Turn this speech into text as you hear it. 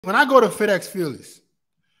when I go to Fitxfearless,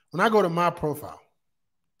 when I go to my profile,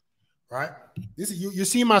 right? This is you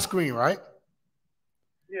see my screen, right?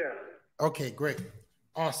 Yeah. Okay, great.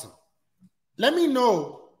 Awesome. Let me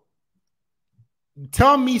know.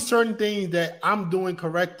 Tell me certain things that I'm doing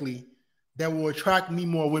correctly that will attract me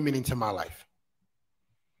more women into my life.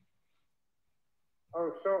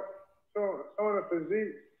 Oh, showing the physique.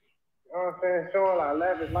 You know what I'm saying? Showing like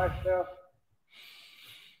lavish lifestyle.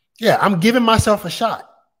 Yeah, I'm giving myself a shot.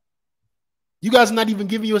 You guys are not even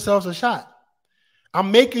giving yourselves a shot.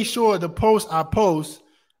 I'm making sure the posts I post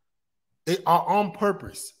are on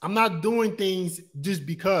purpose. I'm not doing things just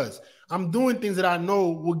because. I'm doing things that I know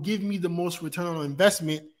will give me the most return on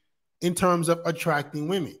investment in terms of attracting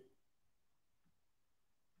women.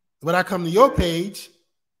 When I come to your page,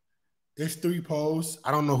 there's 3 posts.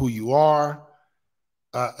 I don't know who you are.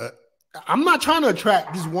 I'm not trying to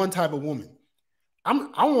attract just one type of woman. I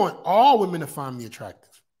want all women to find me attractive.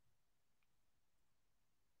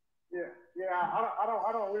 Yeah.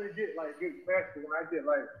 I don't really get like good fashion when I get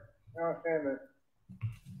like, you know what I'm saying,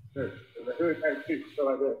 the hood type shit, stuff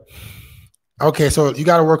like that. Okay, so you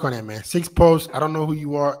got to work on that, man. 6 posts. I don't know who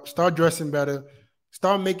you are. Start dressing better.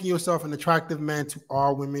 Start making yourself an attractive man to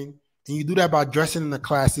all women. And you do that by dressing in a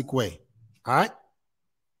classic way. All right?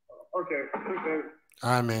 Okay.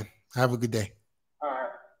 All right, man. Have a good day.